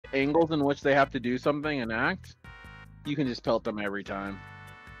angles in which they have to do something and act, you can just pelt them every time.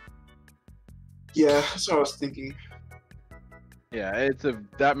 Yeah, that's what I was thinking. Yeah,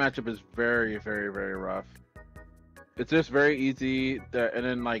 that matchup is very, very, very rough. It's just very easy, and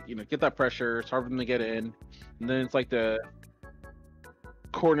then like get that pressure. It's hard for them to get in, and then it's like the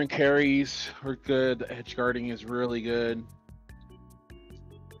corner carries are good. The edge guarding is really good,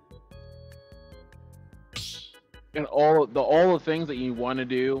 and all the things that you want to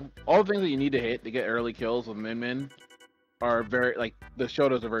do, all the things that you need to hit to get early kills with Minmin are very like the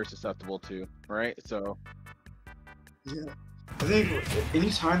Shotos are very susceptible to, right? So yeah, I think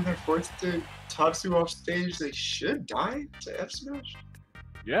anytime they're forced to Tatsu off stage, they should die to F smash.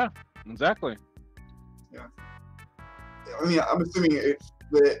 Yeah, exactly. Yeah, I mean, I'm assuming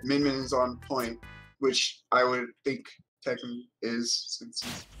that Minmin is on point, which I would think Peckham is since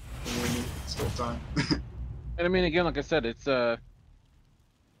he's been winning this whole time. And I mean, again, like I said, it's one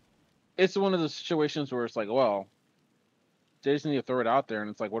of those situations where it's like, well, they just need to throw it out there,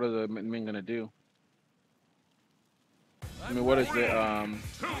 and it's like, what are the Minmin gonna do? I mean, what is the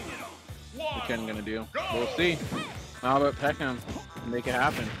Ken gonna do? We'll see. How about Peckham make it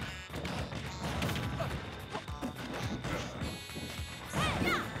happen?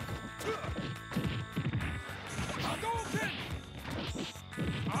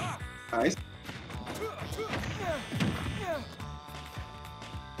 Nice.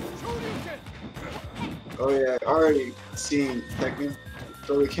 Oh yeah, already seeing Peckham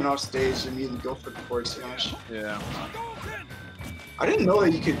throw the Ken off stage and even go for the forward smash. Yeah. I didn't know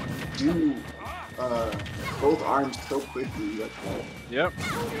that you could do both arms so quickly like that. Yep.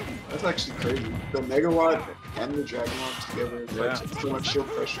 That's actually crazy. The Megawatt and the Dragonlord together, yeah. Like so much shield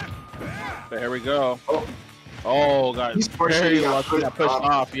pressure. But here we go. Oh, God. He's very lucky. Got pushed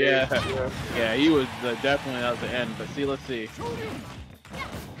off. Yeah. Yeah, he was definitely at the end. But see, let's see.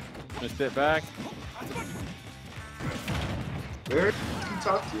 Just sit back. Where can you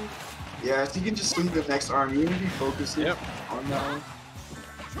talk to? Yeah, so you can just swing the next arm. You need to be focusing on that one.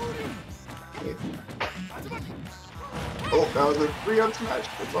 Okay. Oh, that was a 3-up smash.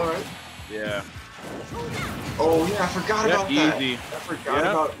 That's alright. Yeah. Oh, yeah, I forgot about that. Easy. I forgot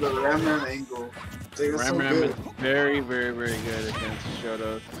about the Ram angle. Ram is very, very, very good against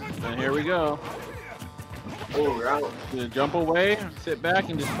Shotos. And here we go. Oh, we're out. Gonna jump away, sit back,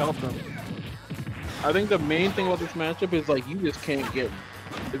 and just pelt them. I think the main thing about this matchup is like you just can't get.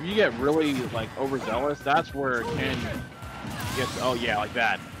 If you get really like overzealous, that's where Ken gets. Oh yeah, like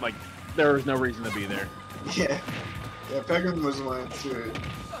that. Like there was no reason to be there. Yeah. Yeah, Peckham was one to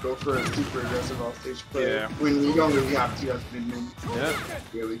go for a super aggressive offstage play. Yeah. When you don't really have to, you have to Minmin. Yeah.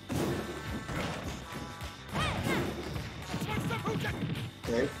 Really.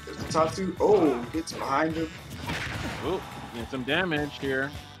 Okay, there's the top two. Oh, gets behind him. Ooh, getting some damage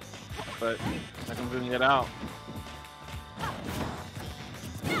here. But Peckham's gonna get out.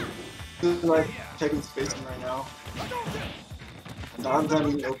 This is like Peckham's facing right now. Not that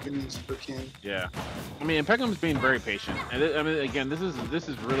many openings for King. Yeah. I mean, Peckham's being very patient. And I mean, again, this is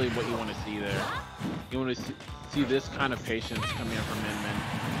really what you want to see there. You want to see this kind of patience coming in from Minmin.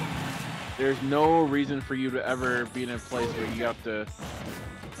 There's no reason for you to ever be in a place where you have to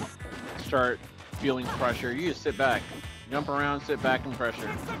start feeling pressure. You just sit back, jump around, sit back, and pressure.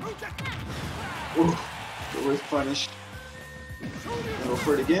 Ooh, it was punished. Go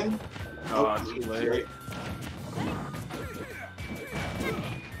for it again. Oh, too late.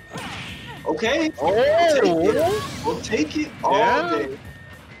 Okay. Oh, we'll take it all day.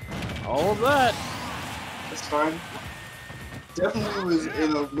 All of that. That's fine. Definitely was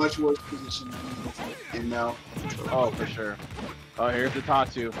in a much worse position than he's in now. So. Oh, for sure. Oh, here's the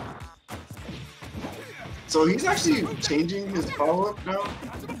Tatsu. So he's actually changing his follow-up now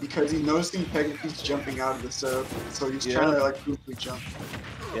because he's noticing Peckham keeps jumping out of the setup. So he's trying to like quickly jump.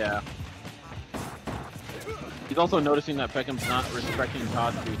 Yeah. He's also noticing that Peckham's not respecting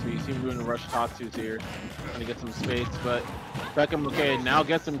Tatsu, so you see him doing a rush Tatsus here, trying to get some space, but Peckham, okay, now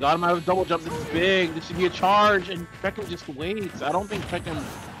gets him, got him out of a double jump, this is big, this should be a charge, and Peckham just waits. I don't think Peckham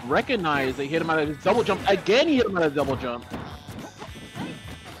recognized they hit him out of his double jump. Again, he hit him out of the double jump.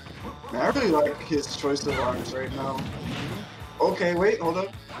 Man, I really like his choice of arms right now. Okay, wait, hold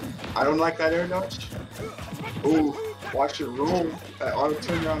up. I don't like that air dodge. Ooh, watch it roll. That auto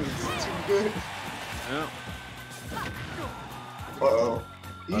turnaround is too good. Yeah. Uh-oh.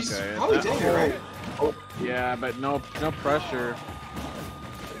 He's probably dead here, right? Oh. Yeah, but no pressure.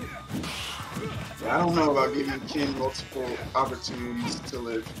 I don't know about giving Ken multiple opportunities to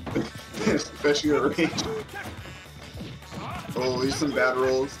live, especially at range. Oh, there's some bad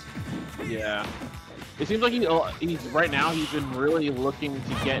rolls. Yeah. It seems like he's right now. He's been really looking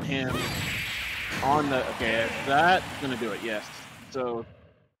to get him on the. Okay, that's gonna do it. Yes. So,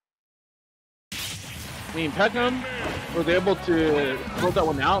 I mean, Peckham was able to close that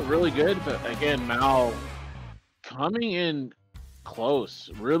one out really good, but again, Mauu coming in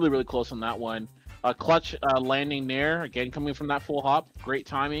close, really close on that one. Clutch landing there again, coming from that full hop. Great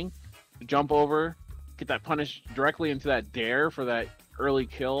timing. Jump over, get that punish directly into that dare for that early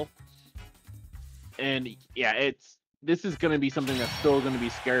kill. And yeah, this is going to be something that's still going to be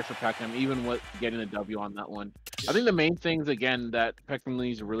scary for Peckham, even with getting a W on that one. I think the main things again that Peckham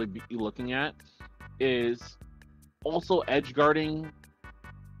needs to really be looking at is also edge guarding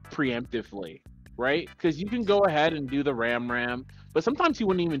preemptively, right? Because you can go ahead and do the ram, but sometimes he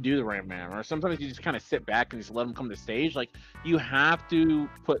wouldn't even do the ram, or sometimes you just kind of sit back and just let him come to stage. Like, you have to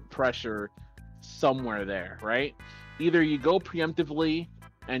put pressure somewhere there, right? Either you go preemptively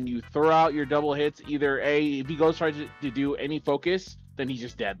and you throw out your double hits. Either if he goes tries to do any focus, then he's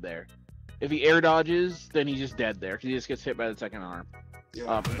just dead there. If he air dodges, then he's just dead there because he just gets hit by the second arm.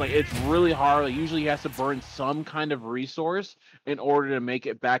 Yeah. It's really hard. Like, usually he has to burn some kind of resource in order to make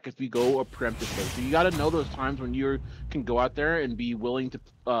it back if you go a preemptively. So you got to know those times when you can go out there and be willing to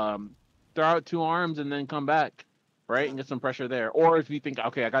throw out two arms and then come back, right, and get some pressure there. Or if you think,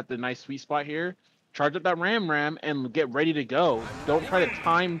 okay, I got the nice sweet spot here, charge up that ram and get ready to go. Don't try to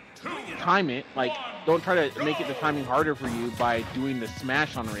time it. Like, don't try to make it the timing harder for you by doing the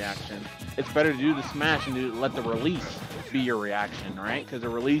smash on reaction. It's better to do the smash and let the release be your reaction, right? Because the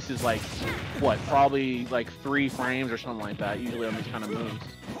release is like, what, probably like 3 frames or something like that, usually on these kind of moves.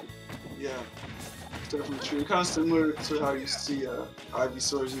 Yeah, it's definitely true. Kind of similar to how you see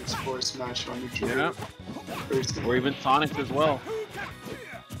Ivysaur's use forward smash on neutral. Yeah. Or even Sonic's as well.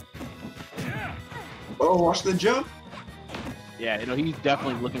 Oh, watch the jump. Yeah, he's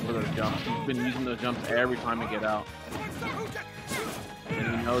definitely looking for those jumps. He's been using those jumps every time to get out.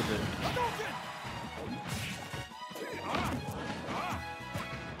 And he knows it.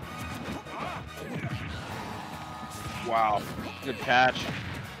 Wow, good catch.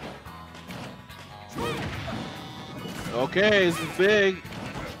 Okay, this is big.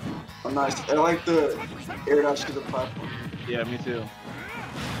 Oh, nice. I like the air dash to the platform. Yeah, me too.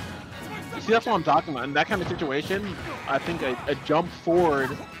 See, that's what I'm talking about. In that kind of situation, I think a jump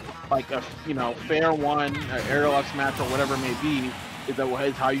forward, like a fair one, aerial up smash or whatever it may be, is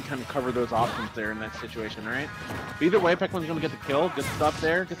how you kind of cover those options there in that situation, right? But either way, Peckman's going to get the kill. Good stuff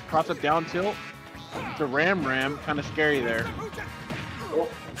there. Gets the cross up down tilt. It's a ram, kind of scary there.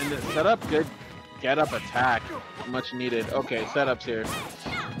 And the setup, good get up attack, much needed. Okay, setups here.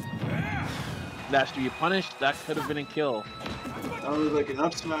 Dash to be punished. That could have been a kill. That was like an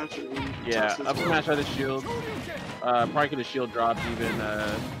up smash. Yeah, up smash out of shield. Probably could have shield dropped even.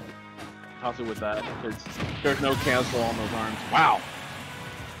 Toss it with that because there's no cancel on those arms. Wow.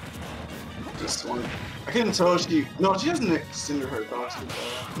 Just one. I couldn't tell she. No, she hasn't extended her thoughts.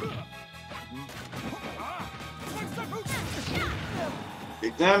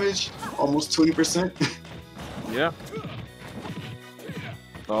 Big damage, almost 20%. Yeah.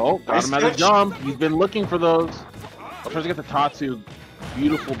 Oh, got him at a jump. He's been looking for those. I'll try to get the Tatsu.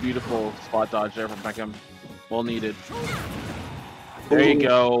 Beautiful spot dodge there from Peckham. Well needed. There you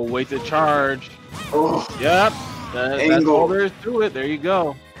go. Wait to charge. Oh. Yep. That's all there is to it. There you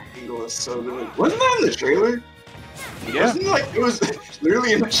go. Angle is so good. Wasn't that in the trailer? Yeah. Wasn't it was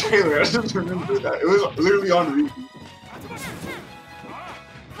literally in the trailer. I just remember that. It was literally on repeat.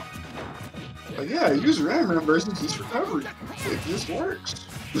 But yeah, use Ram versus this recovery. It just works.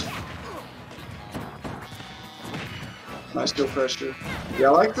 Nice kill pressure. Yeah,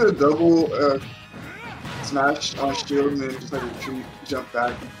 I like the double smash on shield and then just like retreat, jump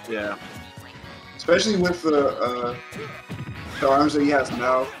back. Yeah. Especially with the arms that he has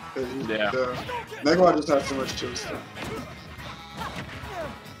now. Yeah. The Megawatt just has so much chill stuff.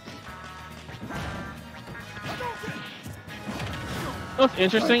 What's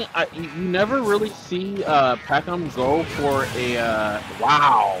interesting, you never really see Peckham go for a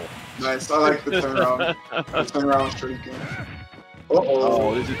wow. Nice, I like the turnaround. The turnaround streaking.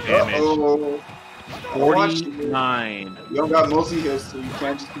 Oh, this is damage. 49. You don't got multi-hits, so you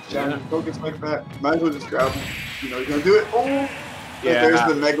can't just keep shining focus like that. Might as well just grab him. You're gonna do it. Oh! Yeah. There's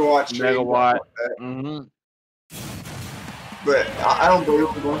the Megawatt. Megawatt. Mm-hmm. But I don't believe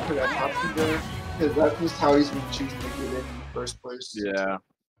we're going for that top there, because that's just how he's been choosing to get in the first place. Yeah.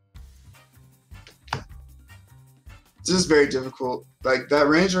 It's just very difficult. Like, that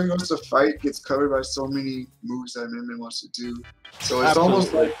range where he wants to fight gets covered by so many moves that Minmin wants to do. So it's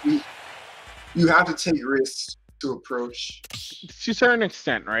almost like you have to take risks to approach. To a certain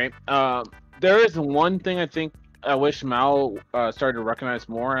extent, right? there is one thing I think I wish Mauu started to recognize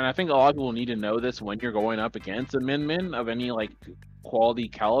more, and I think a lot of people need to know this when you're going up against a Minmin of any like quality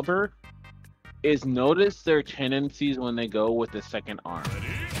caliber, is notice their tendencies when they go with the second arm.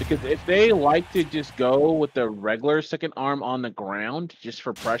 Because if they like to just go with the regular second arm on the ground just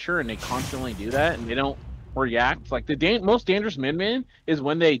for pressure, and they constantly do that, and they don't react, like the most dangerous Minmin is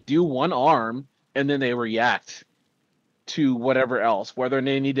when they do one arm and then they react to whatever else, whether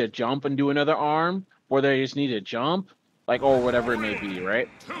they need to jump and do another arm, or they just need to jump, like, or whatever it may be, right?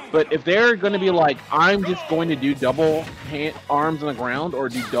 But if they're going to be like, I'm just going to do double arms on the ground or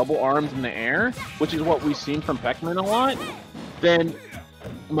do double arms in the air, which is what we've seen from Peckham a lot, then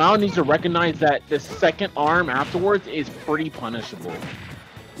Mauu needs to recognize that the second arm afterwards is pretty punishable.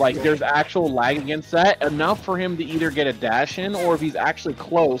 Like, there's actual lag against that, enough for him to either get a dash in, or if he's actually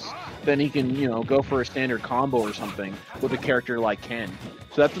close, then he can, you know, go for a standard combo or something with a character like Ken.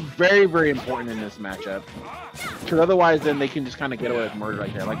 So that's very, very important in this matchup. Because otherwise, then they can just kind of get away with murder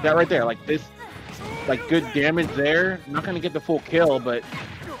right there. Like that right there. Like this, like good damage there. Not going to get the full kill, but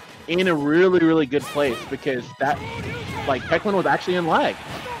in a really, really good place, because that, like, Peckham was actually in lag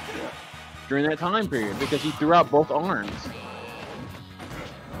during that time period because he threw out both arms.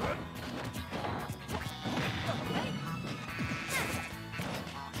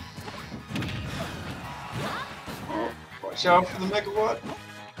 Watch out for the megawatt.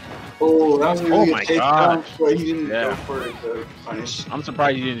 Oh, that was really a takedown, but he didn't go for the punish. I'm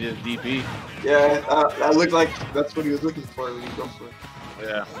surprised he didn't just DP. Yeah, that looked like that's what he was looking for when he go for it.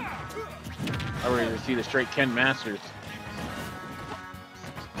 Yeah. I was ready to see the straight Ken Masters.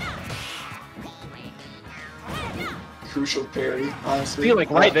 Crucial parry, honestly. See, like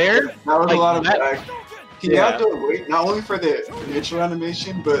right there? That was like, a lot of lag. He had to wait not only for the initial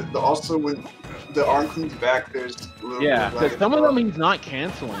animation, but also when the arm comes back, there's a little bit of lag. Because some of them he's not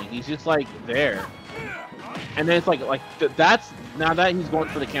canceling. He's just like there. And then it's like that's now that he's going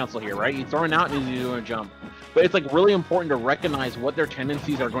for the cancel here, right? He's throwing out and he's doing a jump. But it's like really important to recognize what their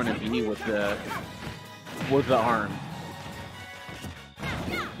tendencies are going to be with the arm.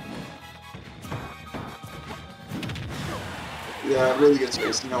 Yeah, really good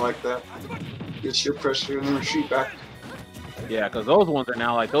spacing. I like that. Get sheer pressure and then retreat back. Yeah, because those ones are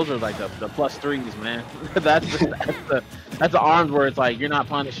now like those are like the plus threes, man. that's the arms where it's like you're not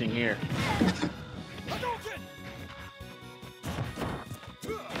punishing here.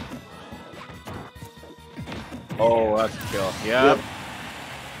 Oh, that's a kill. Yep.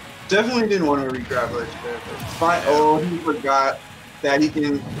 Definitely didn't want to re-grab ledge there. But fine. Oh, he forgot that he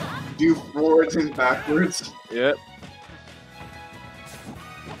can do forwards and backwards. Yep.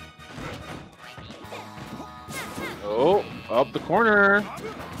 Oh, up the corner.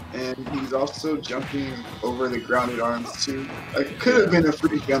 And he's also jumping over the grounded arms too. Like, could have been a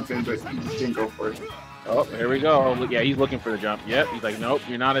free jump in, but he just didn't go for it. Oh, here we go. Yeah, he's looking for the jump. Yep, he's like, nope,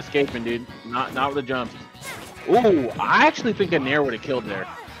 you're not escaping, dude. Not with the jumps. Ooh, I actually think a Nair would have killed there.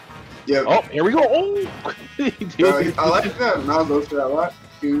 Yeah. Oh, here we go. Oh, I like that. Now goes for that lot.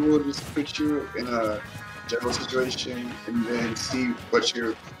 He will just put you in a general situation and then see what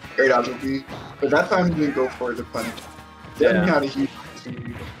your air dodge will be. But that time he didn't go for the punish. Then he had a huge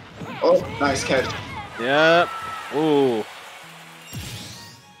opportunity. Oh, nice catch. Yep. Ooh.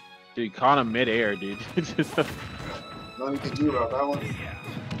 Dude, caught him mid-air, dude. Nothing to do about that one.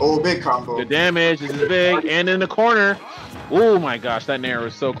 Oh, big combo. Good damage. This is big. And in the corner. Oh my gosh, that Nair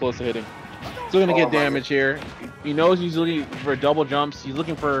was so close to hitting. Still gonna get damage here. He knows he's looking for double jumps. He's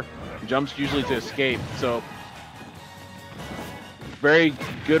looking for jumps usually to escape. So very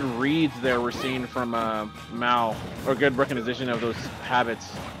good reads there we're seeing from Mauu, or good recognition of those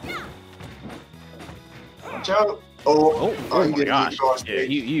habits. Watch out. Oh my gosh. Yeah,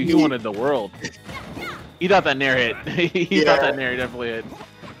 he wanted the world. He thought that Nair hit. He thought that Nair definitely hit.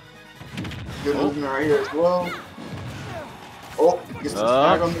 Good movement right here as well. Oh, gets the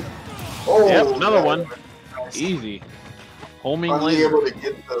snag on me. Oh, yep, another one. Nice. Easy. Homing laser. Able to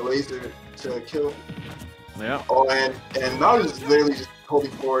get the laser to kill. Yeah. Oh, and Mauu is literally just holding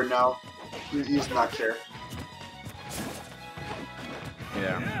forward now. He does not care.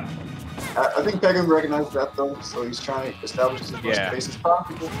 Yeah. I think Peckham recognized that though, so he's trying to establish as much space as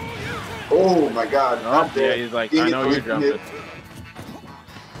possible. Oh my god. Oh, yeah, he's like, I know you're jumping.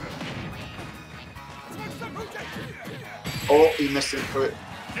 Oh, he missed his foot.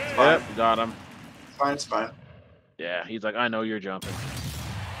 Yep, got him. It's fine. Yeah, he's like, I know you're jumping.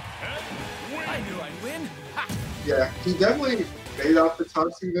 I knew I'd win. Yeah, he definitely made off the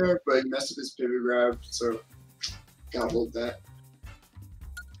Tatsu there, but he messed with his pivot grab, so gotta hold that.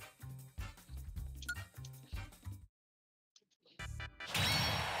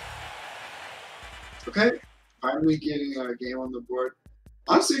 Okay, finally getting a game on the board.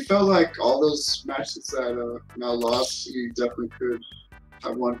 Honestly, felt like all those matches that Mel lost, he definitely could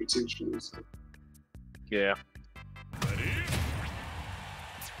have won potentially. So. Yeah.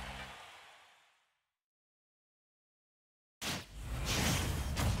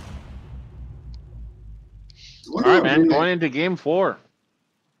 All right, man. Going into game 4.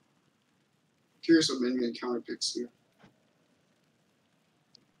 Curious what Minmin counter picks here.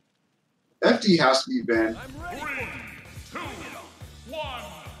 FD has to be banned. I'm ready. 3, 2, 1,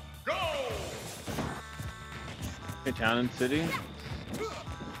 go! Hey, Town and City.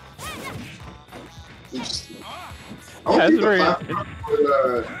 Interesting. Yeah, I it's think very. the platform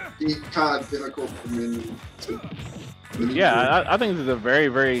would be kind of difficult for Minmin to. Yeah, I think this is a very,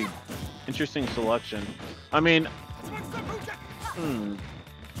 very interesting selection. I mean,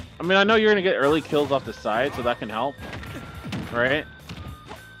 I know you're gonna get early kills off the side, so that can help, right?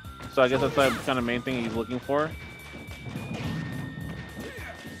 So I guess that's the kind of main thing he's looking for.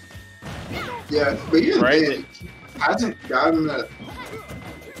 Yeah, but even right? then, he hasn't gotten that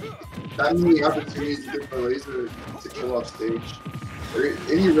many opportunities to get the laser to kill off stage. Or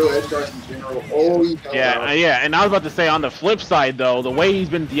any real edge guards in general. Oh, he fell out. Yeah, and I was about to say on the flip side though, the way he's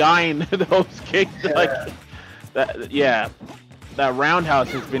been DIing those kicks, like that roundhouse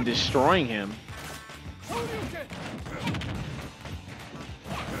has been destroying him.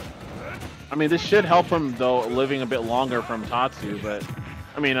 I mean, this should help him though, living a bit longer from Tatsu, but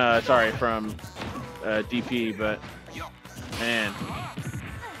I mean, sorry, from DP, but man.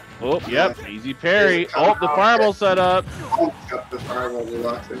 Oh, yep, easy parry. Oh, the fireball set up. Got the fireball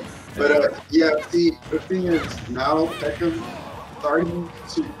locked in. But yeah, the thing is now Peckham starting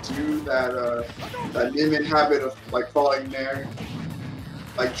to do that Minmin habit of like falling there,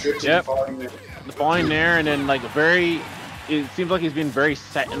 like drifting, falling there. The falling there, and then like it seems like he's been very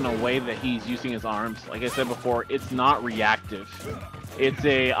set in a way that he's using his arms. Like I said before, it's not reactive. It's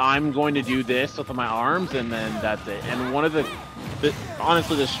I'm going to do this with my arms, and then that's it. And one of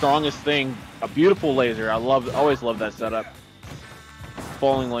honestly, the strongest thing, a beautiful laser. Always love that setup.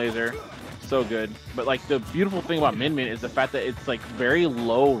 Falling laser, so good. But like the beautiful thing about Minmin is the fact that it's like very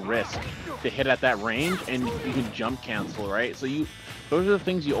low risk to hit at that range, and you can jump cancel, right? So those are the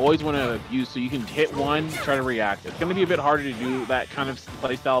things you always want to use, so you can hit one, try to react. It's going to be a bit harder to do that kind of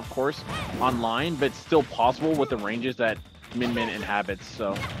playstyle, of course, online, but it's still possible with the ranges that Minmin inhabits.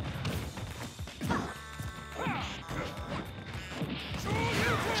 So.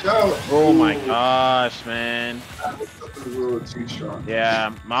 Oh my gosh, man. That's a little too strong.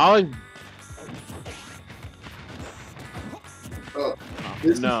 Yeah, Mauu. Oh,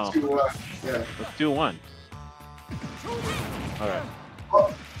 this no. is 2-1. Yeah. Let's do 1. Alright.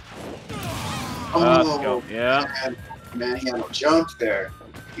 Oh. Let's go. Yeah. Man, he had a jump there.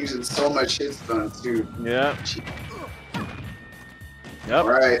 Using so much hit stun too. Yep. All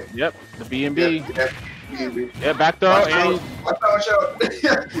right. Yep. The B&B. Yep. B&B. Yeah, back throw. Watch out.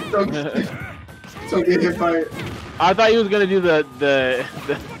 Don't get hit by it. I thought he was gonna do the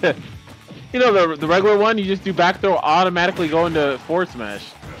you know, the regular one. You just do back throw, automatically go into forward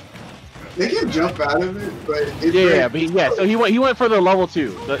smash. They can jump out of it, but it's So he went for the level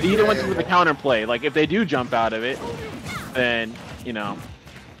 2. He went for the counter play. Like if they do jump out of it, then you know.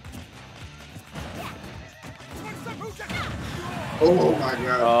 Oh my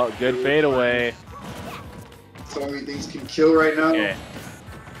god. Oh, good fade away. So many things can kill right now. Yeah.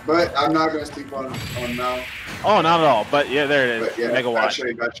 But I'm not gonna sleep on now. Oh, not at all. But yeah, there it is. But yeah,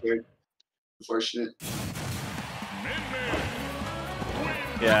 Megawatt. Bad trade. Unfortunate.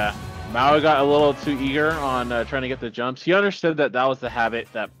 Yeah. Mauu got a little too eager on trying to get the jumps. He understood that was the habit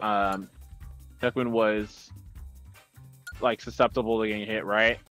that Peckham was like susceptible to getting hit, right?